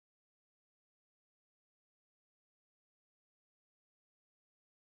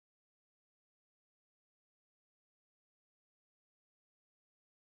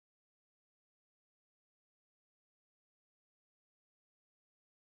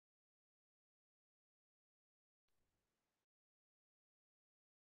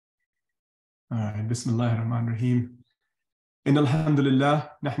Bismillahir Rahmanir Rahim. Innal hamdalillah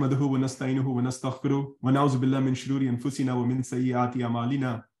nahmaduhu wa nasta'inuhu wa nastaghfiruh wa na'udzu billahi min shururi anfusina wa min sayyiati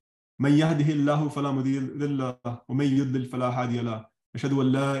a'malina. Man yahdihillahu fala mudilla lahu wa man yudlil fala hadiya lahu. Ashhadu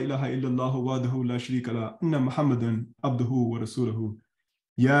an la ilaha illallah wahdahu la sharika lahu. Anna Muhammadan abduhu wa rasuluhu.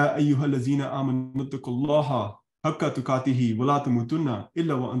 Ya ayyuhallazina amanu taqullaha haqqa tuqatihi wa la tamutunna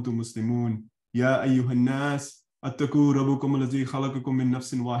illa wa antum muslimun. Ya ayyuhan nas attaqu rabbakum alladhi khalaqakum min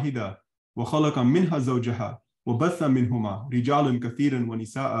nafsin wahida وخلق منها زوجها وبث منهما رجالا كثيرا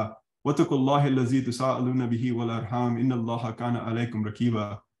ونساء واتقوا الله الذي تساءلون به والأرحام إن الله كان عليكم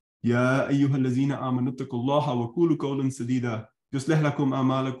رقيبا يا أيها الذين آمنوا اتقوا الله وقولوا قولا سديدا يصلح لكم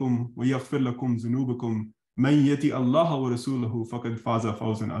أعمالكم ويغفر لكم ذنوبكم من يطع الله ورسوله فقد فاز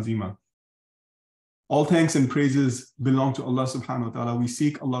فوزا عظيما. All thanks and praises belong to Allah subhanahu wa ta'ala. We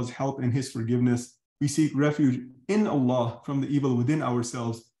seek Allah's help and His forgiveness. We seek refuge in Allah from the evil within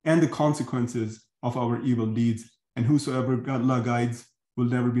ourselves and the consequences of our evil deeds. And whosoever Allah guides will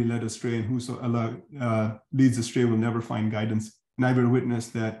never be led astray, and whoso Allah leads astray will never find guidance. And I bear witness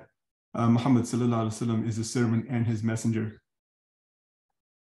that Muhammad sallallahu alaihi wasallam is a servant and his messenger.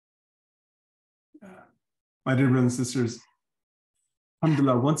 My dear brothers and sisters,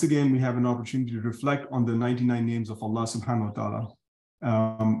 alhamdulillah, once again we have an opportunity to reflect on the 99 names of Allah subhanahu wa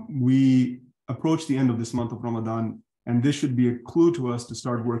ta'ala. We approach the end of this month of Ramadan, and this should be a clue to us to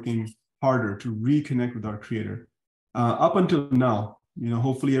start working harder to reconnect with our Creator. Up until now,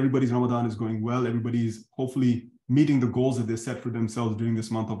 hopefully everybody's Ramadan is going well. Everybody's hopefully meeting the goals that they set for themselves during this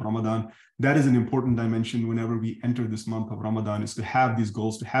month of Ramadan. That is an important dimension whenever we enter this month of Ramadan, is to have these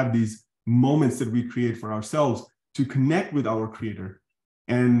goals, to have these moments that we create for ourselves to connect with our Creator.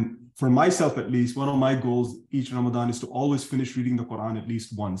 And for myself, at least, one of my goals each Ramadan is to always finish reading the Quran at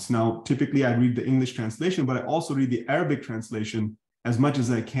least once. Now, typically I read the English translation, but I also read the Arabic translation as much as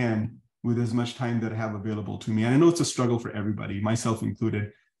I can with as much time that I have available to me. And I know it's a struggle for everybody, myself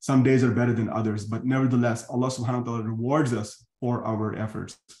included. Some days are better than others, but nevertheless, Allah subhanahu wa ta'ala rewards us for our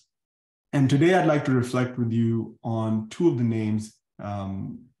efforts. And today I'd like to reflect with you on two of the names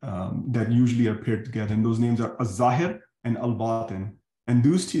that usually are paired together. And those names are Zaahir and Baatin. And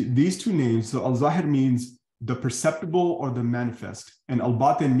these two names, so Zaahir means the perceptible or the manifest, and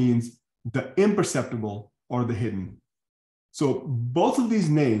Baatin means the imperceptible or the hidden. So both of these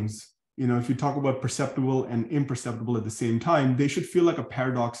names, if you talk about perceptible and imperceptible at the same time, they should feel like a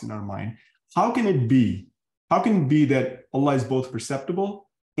paradox in our mind. How can it be? How can it be that Allah is both perceptible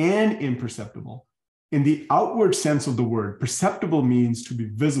and imperceptible? In the outward sense of the word, perceptible means to be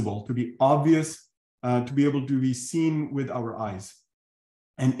visible, to be obvious, to be able to be seen with our eyes.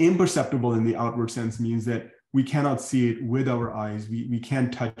 And imperceptible in the outward sense means that we cannot see it with our eyes. We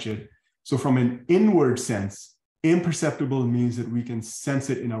can't touch it. So from an inward sense, imperceptible means that we can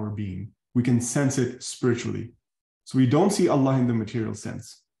sense it in our being. We can sense it spiritually. So we don't see Allah in the material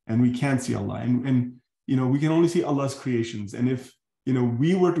sense, and we can't see Allah. And we can only see Allah's creations. And if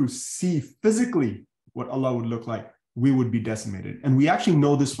we were to see physically what Allah would look like, we would be decimated. And we actually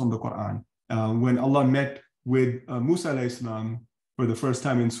know this from the Quran. When Allah met with Musa alayhi salam for the first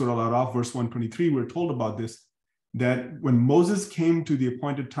time in Surah Al-Araf, verse 123, we're told about this, that when Moses came to the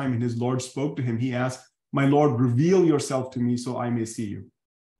appointed time and his Lord spoke to him, he asked, "My Lord, reveal yourself to me so I may see you."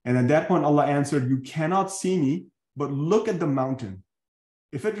 And at that point, Allah answered, "You cannot see me, but look at the mountain.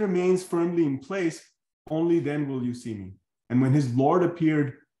 If it remains firmly in place, only then will you see me." And when his Lord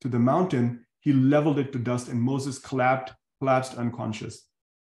appeared to the mountain, he leveled it to dust, and Moses collapsed unconscious.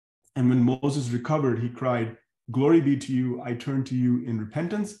 And when Moses recovered, he cried, "Glory be to you, I turn to you in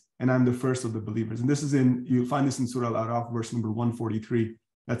repentance, and I'm the first of the believers." And you'll find this in Surah Al-Araf, verse number 143.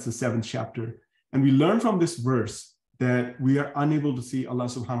 That's the 7th chapter. And we learn from this verse that we are unable to see Allah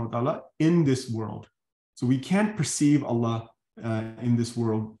subhanahu wa ta'ala in this world. So we can't perceive Allah in this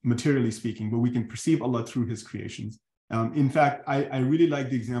world, materially speaking, but we can perceive Allah through His creations. In fact, I really like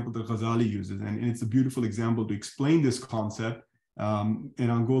the example that Ghazali uses, and it's a beautiful example to explain this concept. And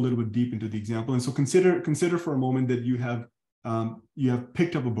I'll go a little bit deep into the example. And so consider for a moment that you have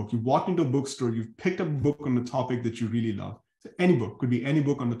picked up a book. You walked into a bookstore, you've picked up a book on the topic that you really love. So any book, could be any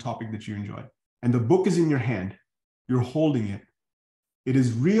book on the topic that you enjoy. And the book is in your hand. You're holding it. It is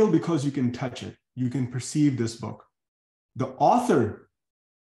real because you can touch it. You can perceive this book. The author,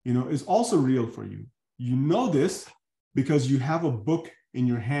 is also real for you. You know this because you have a book in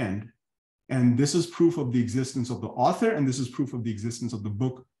your hand. And this is proof of the existence of the author, and this is proof of the existence of the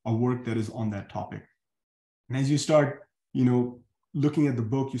book or work that is on that topic. And as you start, looking at the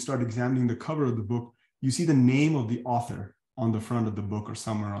book, you start examining the cover of the book, you see the name of the author on the front of the book or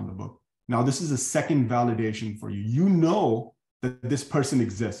somewhere on the book. Now, this is a second validation for you. You know that this person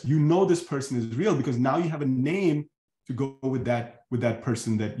exists. You know this person is real because now you have a name to go with that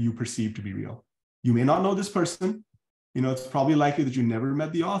person that you perceive to be real. You may not know this person. It's probably likely that you never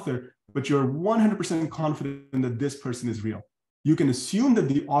met the author, but you're 100% confident that this person is real. You can assume that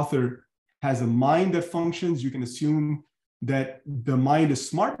the author has a mind that functions. You can assume that the mind is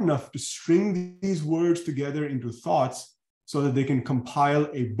smart enough to string these words together into thoughts so that they can compile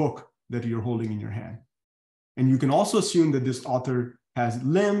a book that you're holding in your hand. And you can also assume that this author has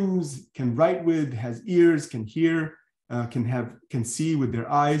limbs, can write with, has ears, can hear, can see with their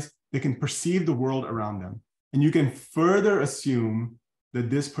eyes. They can perceive the world around them. And you can further assume that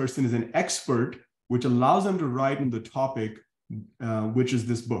this person is an expert, which allows them to write on the topic, which is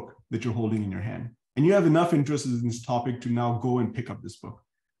this book that you're holding in your hand. And you have enough interest in this topic to now go and pick up this book.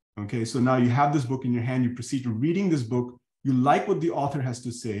 Okay, so now you have this book in your hand, you proceed to reading this book, you like what the author has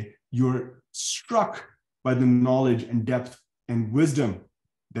to say, you're struck by the knowledge and depth and wisdom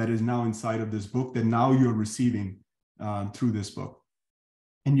that is now inside of this book that now you're receiving through this book.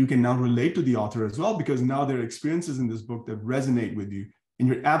 And you can now relate to the author as well, because now there are experiences in this book that resonate with you, and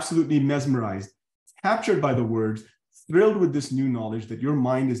you're absolutely mesmerized, captured by the words, thrilled with this new knowledge that your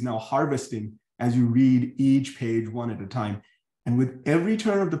mind is now harvesting as you read each page one at a time. And with every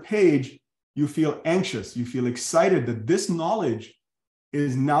turn of the page, you feel anxious, you feel excited that this knowledge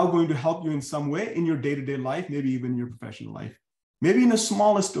is now going to help you in some way in your day-to-day life, maybe even your professional life, maybe in the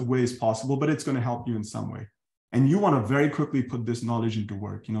smallest of ways possible, but it's going to help you in some way. And you want to very quickly put this knowledge into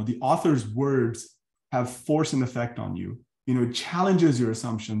work. The author's words have force and effect on you. It challenges your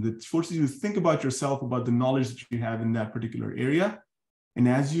assumption, that forces you to think about yourself, about the knowledge that you have in that particular area. And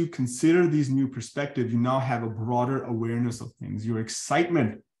as you consider these new perspectives, you now have a broader awareness of things. Your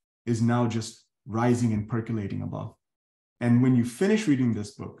excitement is now just rising and percolating above. And when you finish reading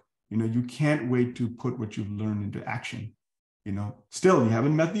this book, you can't wait to put what you've learned into action. Still, you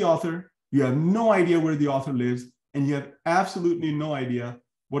haven't met the author. You have no idea where the author lives, and you have absolutely no idea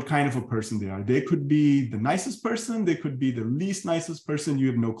what kind of a person they are. They could be the nicest person. They could be the least nicest person. You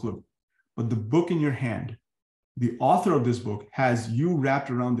have no clue. But the book in your hand, the author of this book has you wrapped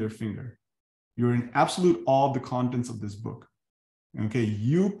around their finger. You're in absolute awe of the contents of this book. Okay,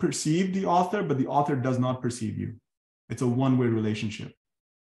 you perceive the author, but the author does not perceive you. It's a one-way relationship.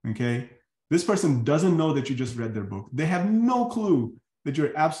 Okay, this person doesn't know that you just read their book. They have no clue that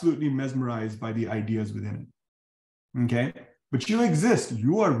you're absolutely mesmerized by the ideas within it. Okay, but you exist.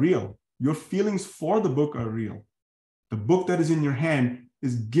 You are real. Your feelings for the book are real. The book that is in your hand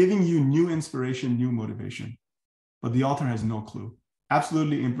is giving you new inspiration, new motivation. But the author has no clue.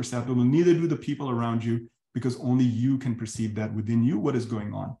 Absolutely imperceptible. Neither do the people around you, because only you can perceive that within you, what is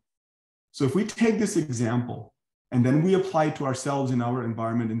going on. So if we take this example and then we apply it to ourselves in our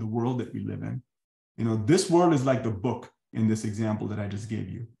environment, in the world that we live in, this world is like the book in this example that I just gave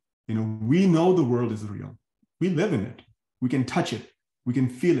you. We know the world is real. We live in it. We can touch it. We can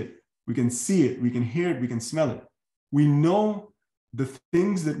feel it. We can see it. We can hear it. We can smell it. We know the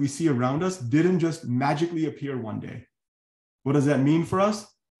things that we see around us didn't just magically appear one day. What does that mean for us?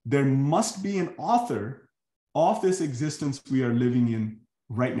 There must be an author of this existence we are living in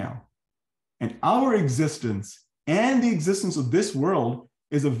right now. And our existence and the existence of this world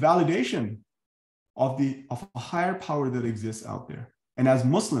is a validation of a higher power that exists out there. And as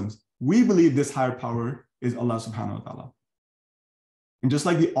Muslims, we believe this higher power is Allah subhanahu wa ta'ala. And just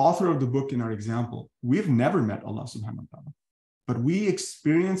like the author of the book in our example, we've never met Allah subhanahu wa ta'ala, but we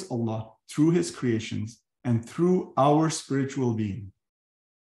experience Allah through his creations and through our spiritual being.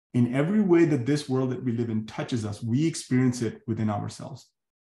 In every way that this world that we live in touches us, we experience it within ourselves.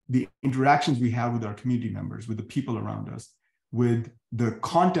 The interactions we have with our community members, with the people around us, with the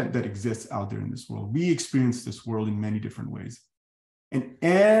content that exists out there in this world, we experience this world in many different ways. And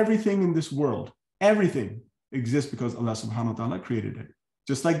everything in this world, everything exists because Allah subhanahu wa ta'ala created it.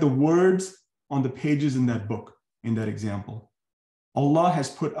 Just like the words on the pages in that book, in that example. Allah has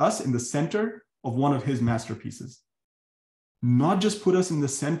put us in the center of one of his masterpieces. Not just put us in the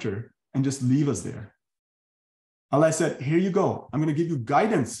center and just leave us there. Allah said, here you go. I'm going to give you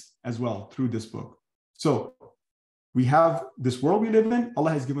guidance as well through this book. So we have this world we live in.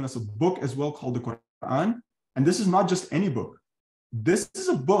 Allah has given us a book as well called the Quran. And this is not just any book. This is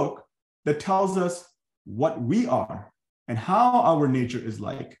a book that tells us what we are and how our nature is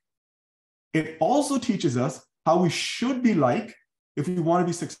like. It also teaches us how we should be like if we want to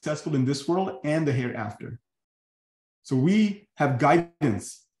be successful in this world and the hereafter. So we have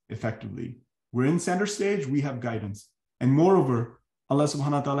guidance effectively. We're in center stage, we have guidance. And moreover, Allah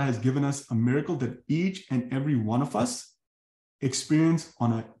subhanahu wa ta'ala has given us a miracle that each and every one of us experience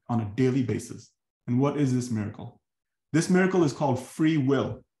on a daily basis. And what is this miracle? This miracle is called free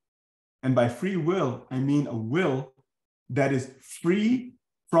will. And by free will, I mean a will that is free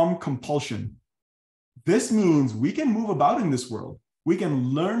from compulsion. This means we can move about in this world. We can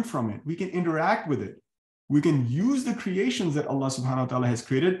learn from it. We can interact with it. We can use the creations that Allah subhanahu wa ta'ala has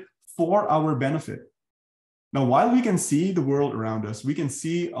created for our benefit. Now, while we can see the world around us, we can't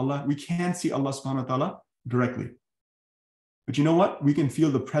see Allah subhanahu wa ta'ala directly. But you know what? We can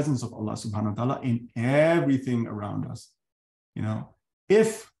feel the presence of Allah subhanahu wa ta'ala in everything around us. You know,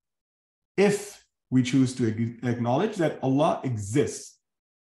 if we choose to acknowledge that Allah exists.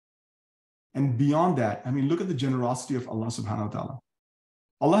 And beyond that, I mean, look at the generosity of Allah subhanahu wa ta'ala.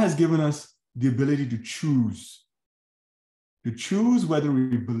 Allah has given us the ability to choose whether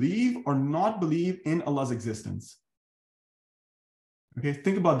we believe or not believe in Allah's existence. Okay,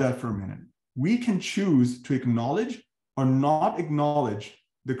 think about that for a minute. We can choose to acknowledge or not acknowledge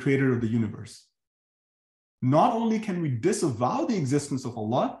the creator of the universe. Not only can we disavow the existence of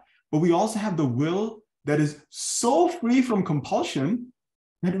Allah, but we also have the will that is so free from compulsion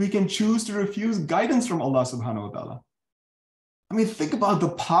that we can choose to refuse guidance from Allah subhanahu wa ta'ala. I mean, think about the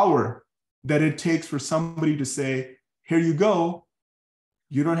power that it takes for somebody to say, here you go,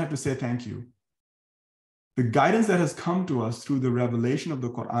 you don't have to say thank you. The guidance that has come to us through the revelation of the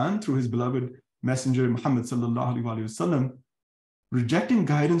Quran, through his beloved messenger Muhammad sallallahu alaihi wasallam, rejecting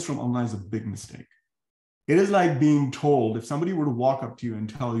guidance from Allah is a big mistake. It is like being told, if somebody were to walk up to you and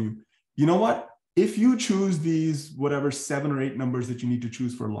tell you, you know what, if you choose these, whatever 7 or 8 numbers that you need to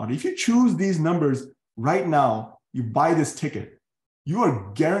choose for a lottery, if you choose these numbers right now, you buy this ticket, you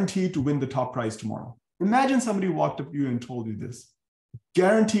are guaranteed to win the top prize tomorrow. Imagine somebody walked up to you and told you this,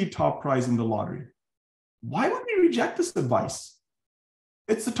 guaranteed top prize in the lottery. Why would we reject this advice?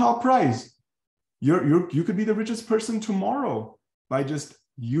 It's the top prize. You could be the richest person tomorrow by just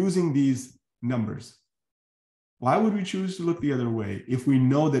using these numbers. Why would we choose to look the other way if we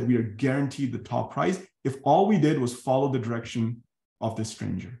know that we are guaranteed the top prize, if all we did was follow the direction of this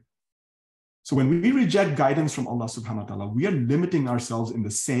stranger? So when we reject guidance from Allah subhanahu wa ta'ala, we are limiting ourselves in the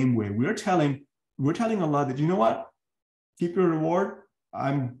same way. We're telling Allah that, you know what? Keep your reward.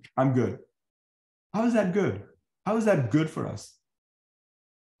 I'm good. How is that good? How is that good for us?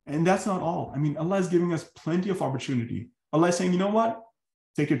 And that's not all. I mean, Allah is giving us plenty of opportunity. Allah is saying, you know what?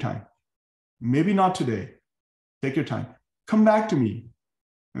 Take your time. Maybe not today. Take your time. Come back to me.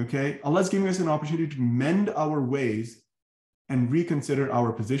 Okay? Allah is giving us an opportunity to mend our ways and reconsider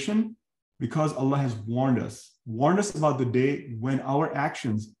our position because Allah has warned us about the day when our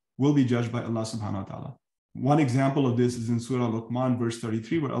actions will be judged by Allah subhanahu wa ta'ala. One example of this is in Surah Luqman, verse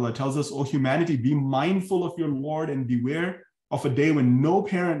 33, where Allah tells us, O humanity, be mindful of your Lord and beware of a day when no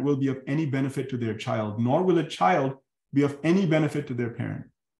parent will be of any benefit to their child, nor will a child be of any benefit to their parent.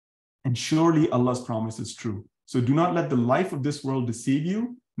 And surely Allah's promise is true. So do not let the life of this world deceive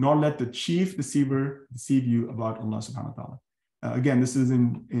you, nor let the chief deceiver deceive you about Allah subhanahu wa ta'ala. Again, this is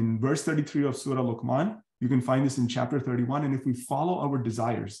in verse 33 of Surah Luqman. You can find this in chapter 31. And if we follow our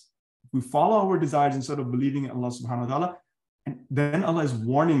desires, instead of believing in Allah subhanahu wa ta'ala, and then Allah is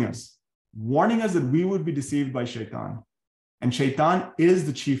warning us that we would be deceived by shaitan. And shaitan is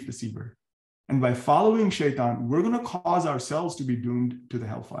the chief deceiver. And by following shaitan, we're going to cause ourselves to be doomed to the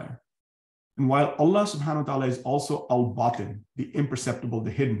hellfire. And while Allah subhanahu wa ta'ala is also al-Baatin, the imperceptible,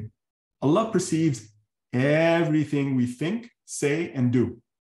 the hidden, Allah perceives everything we think, say, and do.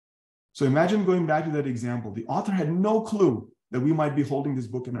 So imagine going back to that example. The author had no clue that we might be holding this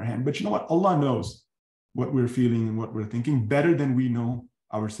book in our hand. But you know what? Allah knows what we're feeling and what we're thinking better than we know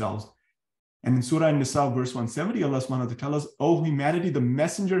ourselves. And in Surah An-Nisa, verse 170, Allah subhanahu wa ta'ala tells us, O humanity, the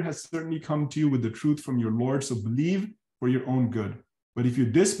messenger has certainly come to you with the truth from your Lord, so believe for your own good. But if you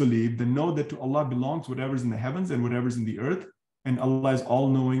disbelieve, then know that to Allah belongs whatever's in the heavens and whatever's in the earth, and Allah is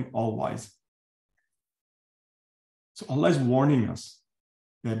all-knowing, all-wise. So Allah is warning us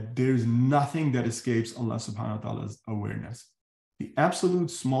that there's nothing that escapes Allah subhanahu wa ta'ala's awareness. The absolute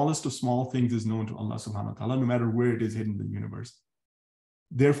smallest of small things is known to Allah subhanahu wa ta'ala, no matter where it is hidden in the universe.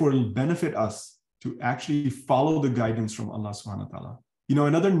 Therefore, it'll benefit us to actually follow the guidance from Allah subhanahu wa ta'ala. You know,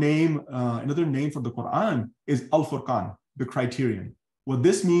 another name for the Quran is Al-Furqan, the criterion. What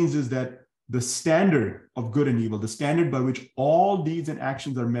this means is that the standard of good and evil, the standard by which all deeds and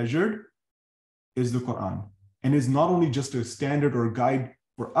actions are measured, is the Quran. And is not only just a standard or a guide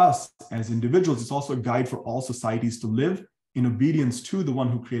for us as individuals, it's also a guide for all societies to live in obedience to the one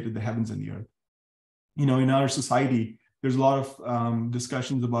who created the heavens and the earth. You know, in our society, there's a lot of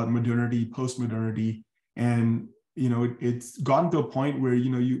discussions about modernity, post-modernity, and you know, it's gotten to a point where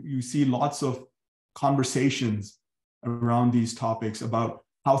you see lots of conversations around these topics about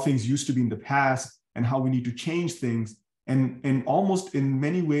how things used to be in the past and how we need to change things And almost in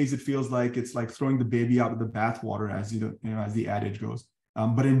many ways, it feels like it's like throwing the baby out of the bathwater, as as the adage goes.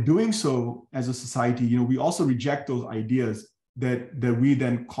 But in doing so, as a society, we also reject those ideas that we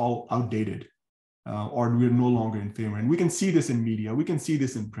then call outdated, or we're no longer in favor. And we can see this in media, we can see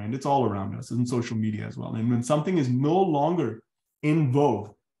this in print. It's all around us, in social media as well. And when something is no longer in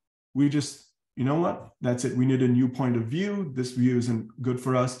vogue, we just, you know what? That's it. We need a new point of view. This view isn't good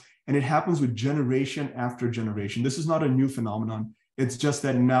for us. And it happens with generation after generation. This is not a new phenomenon. It's just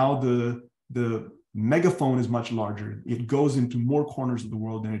that now the megaphone is much larger. It goes into more corners of the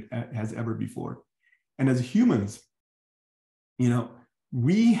world than it has ever before. And as humans,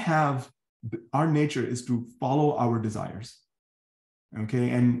 we have, our nature is to follow our desires. Okay,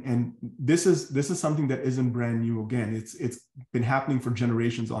 and this is something that isn't brand new. Again, it's been happening for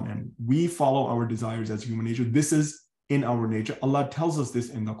generations on end. We follow our desires as human nature. This is in our nature. Allah tells us this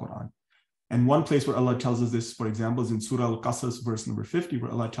in the Quran. And one place where Allah tells us this, for example, is in Surah Al-Qasas, verse number 50, where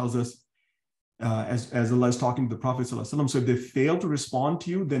Allah tells us, as Allah is talking to the Prophet ﷺ, so if they fail to respond to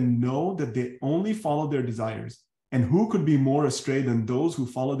you, then know that they only follow their desires. And who could be more astray than those who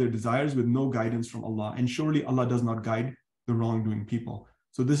follow their desires with no guidance from Allah? And surely Allah does not guide the wrongdoing people.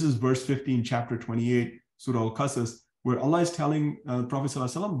 So this is verse 15, chapter 28, Surah Al-Qasas, where Allah is telling Prophet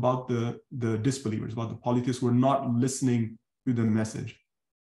ﷺ about the disbelievers, about the polytheists who are not listening to the message.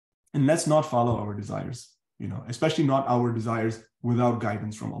 And let's not follow our desires, especially not our desires without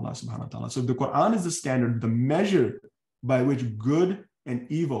guidance from Allah subhanahu wa ta'ala. So if the Quran is the standard, the measure by which good and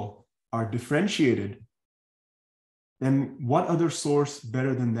evil are differentiated, then what other source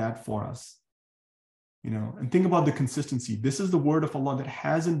better than that for us? And think about the consistency. This is the word of Allah that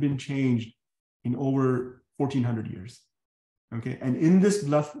hasn't been changed in over 1400 years. Okay. And in this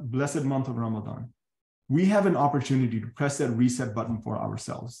blessed month of Ramadan, we have an opportunity to press that reset button for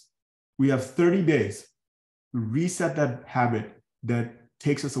ourselves. We have 30 days to reset that habit that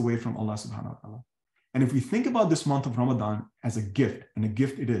takes us away from Allah subhanahu wa ta'ala. And if we think about this month of Ramadan as a gift, and a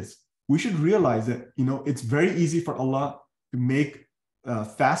gift it is, we should realize that, it's very easy for Allah to make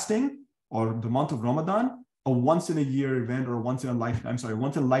fasting or the month of Ramadan a once in a year event, or once in a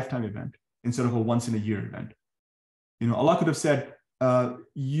lifetime event instead of a once in a year event. Allah could have said,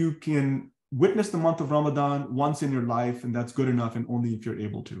 you can witness the month of Ramadan once in your life, and that's good enough, and only if you're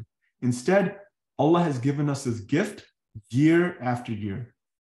able to. Instead, Allah has given us this gift year after year.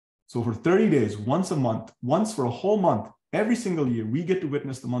 So for 30 days, once a month, once for a whole month, every single year, we get to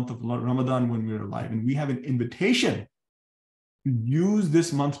witness the month of Ramadan when we're alive. And we have an invitation to use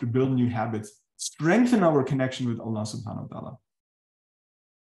this month to build new habits, strengthen our connection with Allah subhanahu wa ta'ala.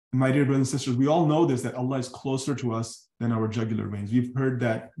 My dear brothers and sisters, we all know this, that Allah is closer to us than our jugular veins. We've heard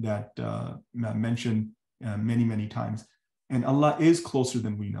that mentioned many, many times. And Allah is closer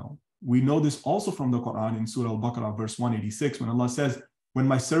than we know. We know this also from the Quran in Surah Al-Baqarah, verse 186, when Allah says, when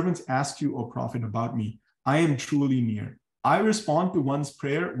my servants ask you, O Prophet, about me, I am truly near. I respond to one's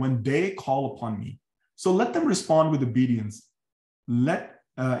prayer when they call upon me. So let them respond with obedience.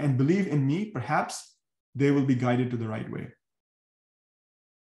 And believe in me, perhaps they will be guided to the right way.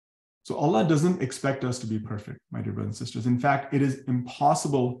 So Allah doesn't expect us to be perfect, my dear brothers and sisters. In fact, it is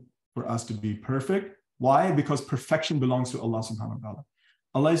impossible for us to be perfect. Why? Because perfection belongs to Allah subhanahu wa ta'ala.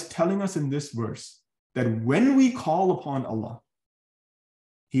 Allah is telling us in this verse that when we call upon Allah,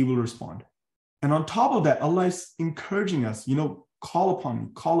 He will respond. And on top of that, Allah is encouraging us, call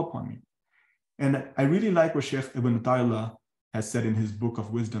upon me. And I really like what Shaykh Ibn Taymiyyah has said in his book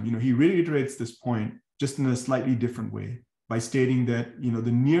of wisdom. He reiterates this point just in a slightly different way by stating that,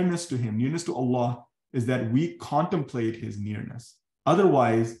 the nearness to Him, nearness to Allah, is that we contemplate His nearness.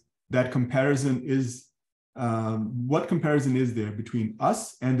 Otherwise, that comparison is, what comparison is there between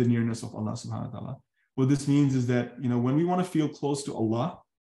us and the nearness of Allah subhanahu wa ta'ala? What this means is that, when we want to feel close to Allah,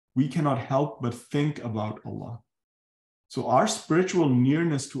 we cannot help but think about Allah. So our spiritual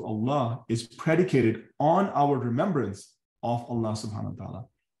nearness to Allah is predicated on our remembrance of Allah subhanahu wa ta'ala.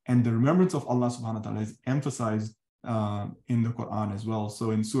 And the remembrance of Allah subhanahu wa ta'ala is emphasized in the Quran as well.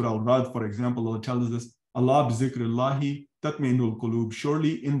 So in Surah Al-Rad, for example, Allah tells us, Allah bizikrillahi tatma'innul qulub.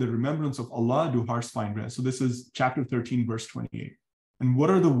 Surely in the remembrance of Allah do hearts find rest. So this is chapter 13, verse 28. And what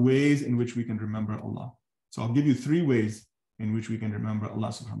are the ways in which we can remember Allah? So I'll give you 3 ways in which we can remember Allah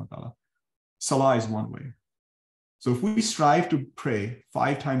subhanahu wa ta'ala. Salah is one way. So if we strive to pray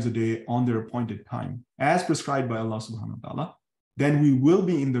 5 times a day on their appointed time, as prescribed by Allah subhanahu wa ta'ala, then we will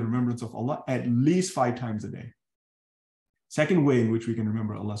be in the remembrance of Allah at least 5 times a day. Second way in which we can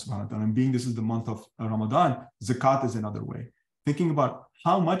remember Allah subhanahu wa ta'ala, and being this is the month of Ramadan, zakat is another way. Thinking about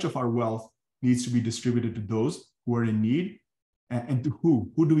how much of our wealth needs to be distributed to those who are in need, and to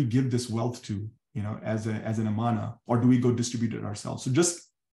who do we give this wealth to? as an amana, or do we go distribute it ourselves? So just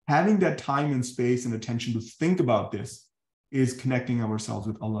having that time and space and attention to think about this is connecting ourselves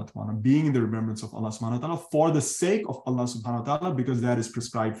with Allah Ta'ala, being in the remembrance of Allah Subhanahu wa Ta'ala for the sake of Allah Subhanahu wa Ta'ala, because that is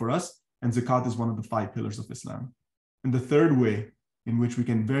prescribed for us. And zakat is one of the 5 pillars of Islam. And the third way in which we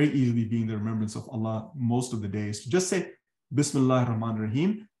can very easily be in the remembrance of Allah most of the day is to just say Bismillah ar-Rahman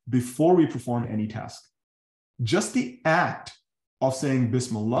ar-Rahim before we perform any task. Just the act of saying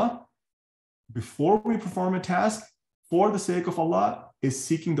Bismillah before we perform a task for the sake of Allah is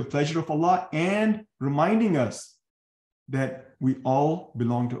seeking the pleasure of Allah and reminding us that we all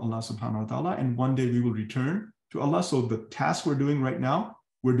belong to Allah Subhanahu wa Ta'ala, and one day we will return to Allah. So the task we're doing right now,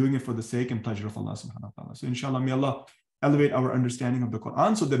 we're doing it for the sake and pleasure of Allah Subhanahu wa Ta'ala. So inshallah, may Allah elevate our understanding of the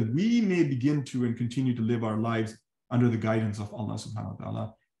Quran so that we may begin to and continue to live our lives under the guidance of Allah Subhanahu wa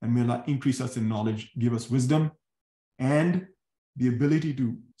Ta'ala. And may Allah increase us in knowledge, give us wisdom and the ability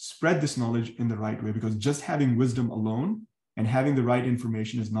to spread this knowledge in the right way, because just having wisdom alone and having the right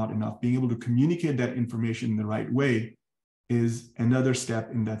information is not enough. Being able to communicate that information in the right way is another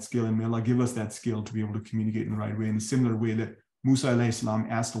step in that skill. And may Allah give us that skill to be able to communicate in the right way, in a similar way that Musa alayhi salam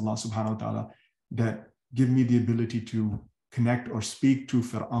asked Allah Subhanahu wa Ta'ala that give me the ability to connect or speak to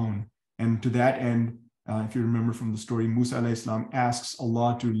Fir'aun. And to that end, if you remember from the story, Musa alayhi salam asks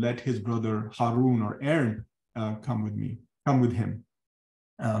Allah to let his brother Harun or Aaron come with him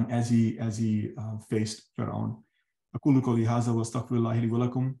as he faced Fir'aun. أقول قولي هذا واستغفر الله لي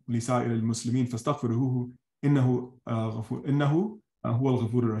ولكم ولسائر المسلمين فاستغفروه إنه هو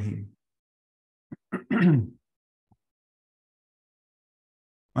الغفور الرحيم.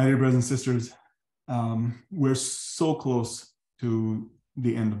 My dear brothers and sisters, we're so close to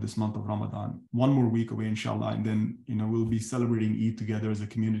the end of this month of Ramadan. One more week away, inshallah, and then we'll be celebrating Eid together as a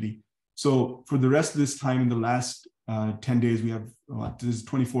community. So for the rest of this time, in the last 10 days, we have this is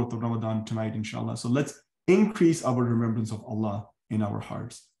 24th of Ramadan tonight, inshallah. So let's increase our remembrance of Allah in our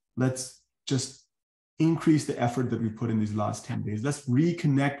hearts. Let's just increase the effort that we put in these last 10 days. Let's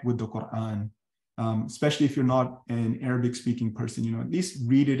reconnect with the Quran. Especially if you're not an Arabic-speaking person, at least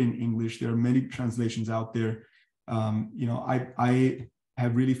read it in English. There are many translations out there. I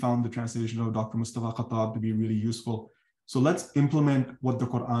have really found the translation of Dr. Mustafa Khattab to be really useful. So let's implement what the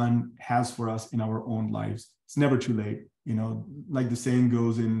Quran has for us in our own lives. It's never too late. Like the saying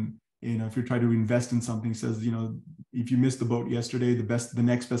goes if you try to invest in something, it says, if you missed the boat yesterday, the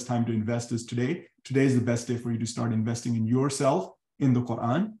next best time to invest is today. Today is the best day for you to start investing in yourself, in the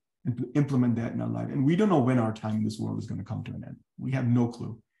Quran, and to implement that in our life. And we don't know when our time in this world is going to come to an end. We have no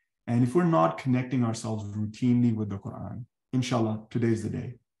clue. And if we're not connecting ourselves routinely with the Quran, inshallah, today's the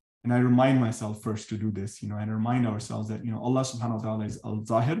day. And I remind myself first to do this, and remind ourselves that, Allah Subhanahu wa Ta'ala is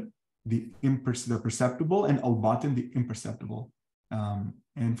Al-Zaahir, the perceptible, and Al-Baatin, the imperceptible.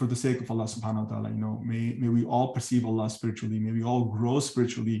 And for the sake of Allah Subhanahu wa Ta'ala, may we all perceive Allah spiritually. May we all grow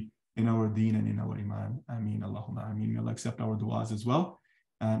spiritually in our deen and in our iman. Ameen. Allahumma ameen. May Allah accept our du'as as well.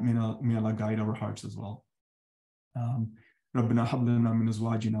 May Allah guide our hearts as well. ربنا هب لنا من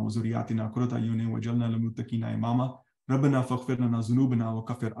أزواجنا وذرياتنا قرة أعين واجعلنا للمتقين إماما ربنا فاغفر لنا ذنوبنا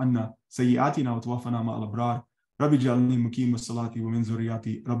وكفر عنا سيئاتنا وتوفنا مع الأبرار رب اجعلني مقيم الصلاة ومن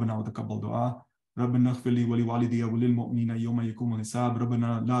ذرياتي ربنا وتقبل دعاء ربنا اغفر لي ولوالدي وللمؤمنين يوم يقوم الحساب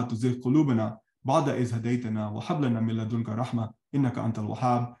ربنا لا تزغ قلوبنا بعد إذ هديتنا وهب لنا من لدنك رحمة إنك أنت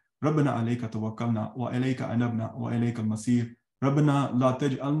الوهاب ربنا عليك توكلنا وإليك أنبنا وإليك المصير ربنا لا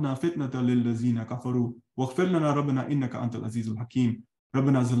تجعلنا فتنة للذين كفروا واغفر لنا ربنا إنك أنت العزيز الحكيم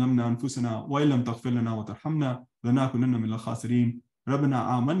ربنا ظلمنا أنفسنا وإن لم تغفر لنا وترحمنا لنكونن من الخاسرين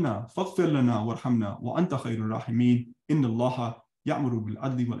ربنا آمنا فاغفر لنا وارحمنا وأنت خير الراحمين إن الله يأمر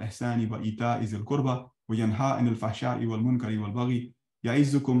بالعدل والإحسان وإيتاء ذي القربى وينهى عن الفحشاء والمنكر والبغي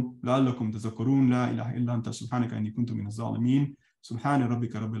يعظكم لعلكم تذكرون لا إله إلا أنت سبحانك إني كنت من الظالمين سبحان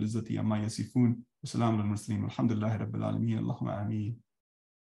ربك رب العزة عما يصفون وسلام على المرسلين والحمد لله رب العالمين اللهم آمين